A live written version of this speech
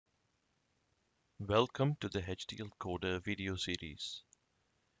Welcome to the HDL Coder video series.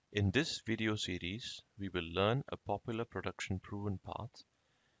 In this video series, we will learn a popular production proven path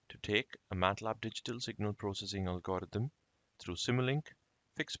to take a MATLAB digital signal processing algorithm through Simulink,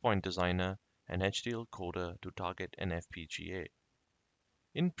 Fixed Point Designer, and HDL Coder to target an FPGA.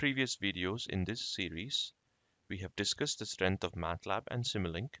 In previous videos in this series, we have discussed the strength of MATLAB and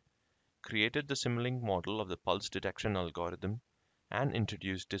Simulink, created the Simulink model of the pulse detection algorithm, and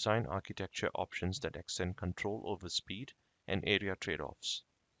introduce design architecture options that extend control over speed and area trade-offs.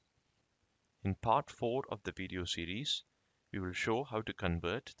 In part 4 of the video series, we will show how to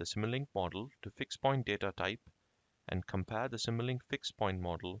convert the Simulink model to fixed point data type and compare the Simulink fixed point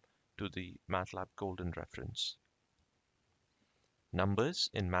model to the MATLAB golden reference. Numbers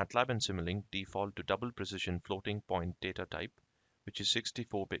in MATLAB and Simulink default to double precision floating point data type, which is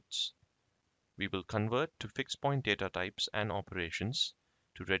 64 bits. We will convert to fixed point data types and operations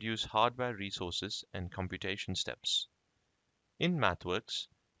to reduce hardware resources and computation steps. In MathWorks,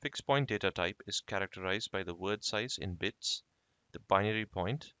 fixed point data type is characterized by the word size in bits, the binary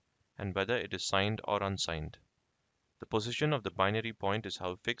point, and whether it is signed or unsigned. The position of the binary point is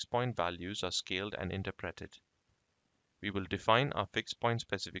how fixed point values are scaled and interpreted. We will define our fixed point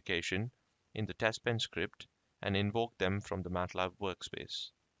specification in the testbench script and invoke them from the MATLAB workspace.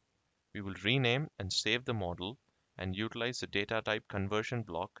 We will rename and save the model and utilize the data type conversion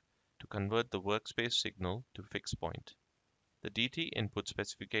block to convert the workspace signal to fixed point. The DT input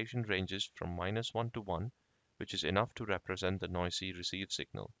specification ranges from -1 to 1, which is enough to represent the noisy receive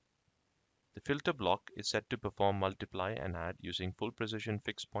signal. The filter block is set to perform multiply and add using full precision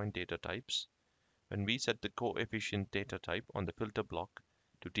fixed point data types when we set the coefficient data type on the filter block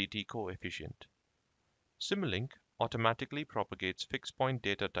to DT coefficient. Simulink automatically propagates fixed point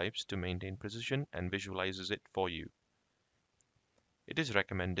data types to maintain precision and visualizes it for you. It is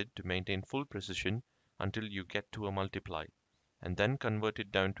recommended to maintain full precision until you get to a multiply, and then convert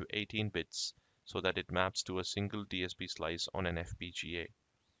it down to 18 bits so that it maps to a single DSP slice on an FPGA.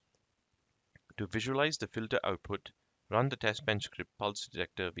 To visualize the filter output, run the testbench script pulse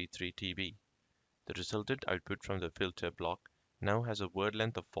detector v3tb. The resultant output from the filter block now has a word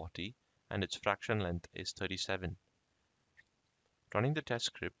length of 40 and its fraction length is 37. Running the test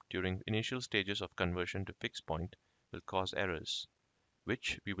script during initial stages of conversion to fixed point will cause errors,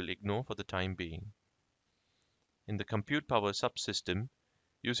 which we will ignore for the time being. In the compute power subsystem,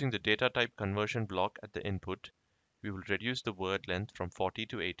 using the data type conversion block at the input, we will reduce the word length from 40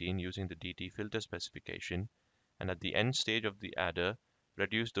 to 18 using the DT filter specification, and at the end stage of the adder,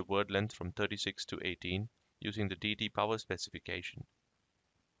 reduce the word length from 36 to 18 using the DT power specification.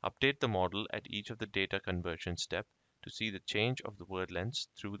 Update the model at each of the data conversion step to see the change of the word lengths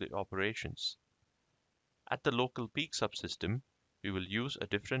through the operations. At the local peak subsystem, we will use a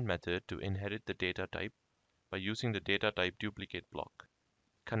different method to inherit the data type by using the data type duplicate block.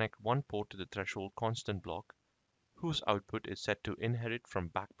 Connect one port to the threshold constant block, whose output is set to inherit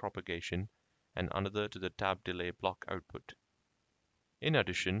from backpropagation, and another to the tab delay block output. In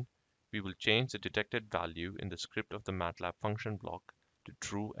addition, we will change the detected value in the script of the MATLAB function block to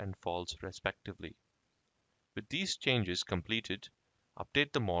true and false respectively. With these changes completed,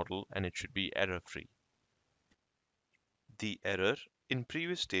 update the model and it should be error-free. The error in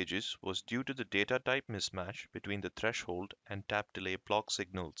previous stages was due to the data type mismatch between the threshold and tap delay block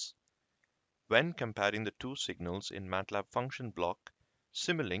signals. When comparing the two signals in MATLAB function block,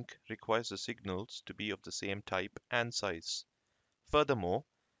 Simulink requires the signals to be of the same type and size. Furthermore,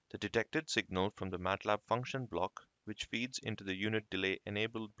 the detected signal from the MATLAB function block, which feeds into the unit delay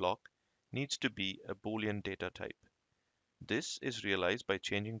enabled block, needs to be a Boolean data type. This is realized by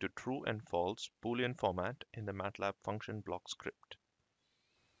changing to true and false Boolean format in the MATLAB function block script.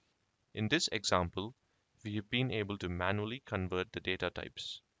 In this example, we have been able to manually convert the data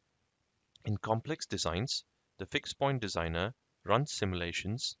types. In complex designs, the fixed point designer runs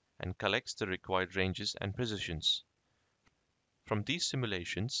simulations and collects the required ranges and precisions. From these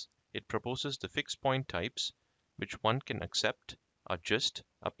simulations, it proposes the fixed point types which one can accept, adjust,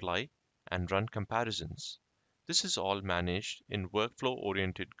 apply, and run comparisons. This is all managed in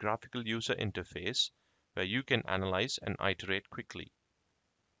workflow-oriented graphical user interface where you can analyze and iterate quickly.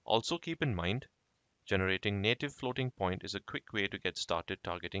 Also keep in mind, generating native floating point is a quick way to get started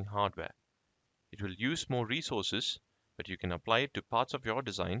targeting hardware. It will use more resources, but you can apply it to parts of your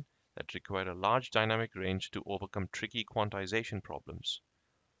design that require a large dynamic range to overcome tricky quantization problems.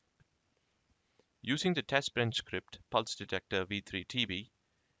 Using the testbench script pulse detector v3tb,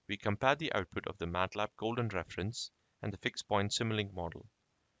 we compare the output of the MATLAB golden reference and the fixed point Simulink model.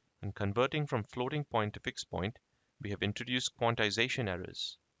 When converting from floating point to fixed point, we have introduced quantization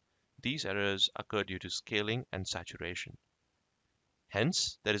errors. These errors occur due to scaling and saturation.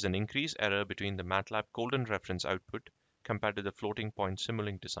 Hence, there is an increased error between the MATLAB golden reference output compared to the floating point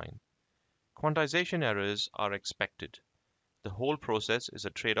Simulink design. Quantization errors are expected. The whole process is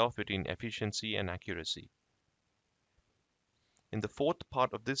a trade-off between efficiency and accuracy. In the fourth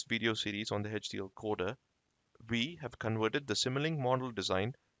part of this video series on the HDL coder, we have converted the Simulink model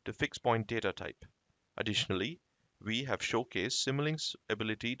design to fixed point data type. Additionally, we have showcased Simulink's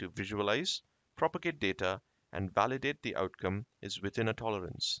ability to visualize, propagate data, and validate the outcome is within a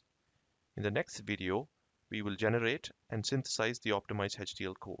tolerance. In the next video, we will generate and synthesize the optimized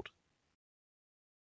HDL code.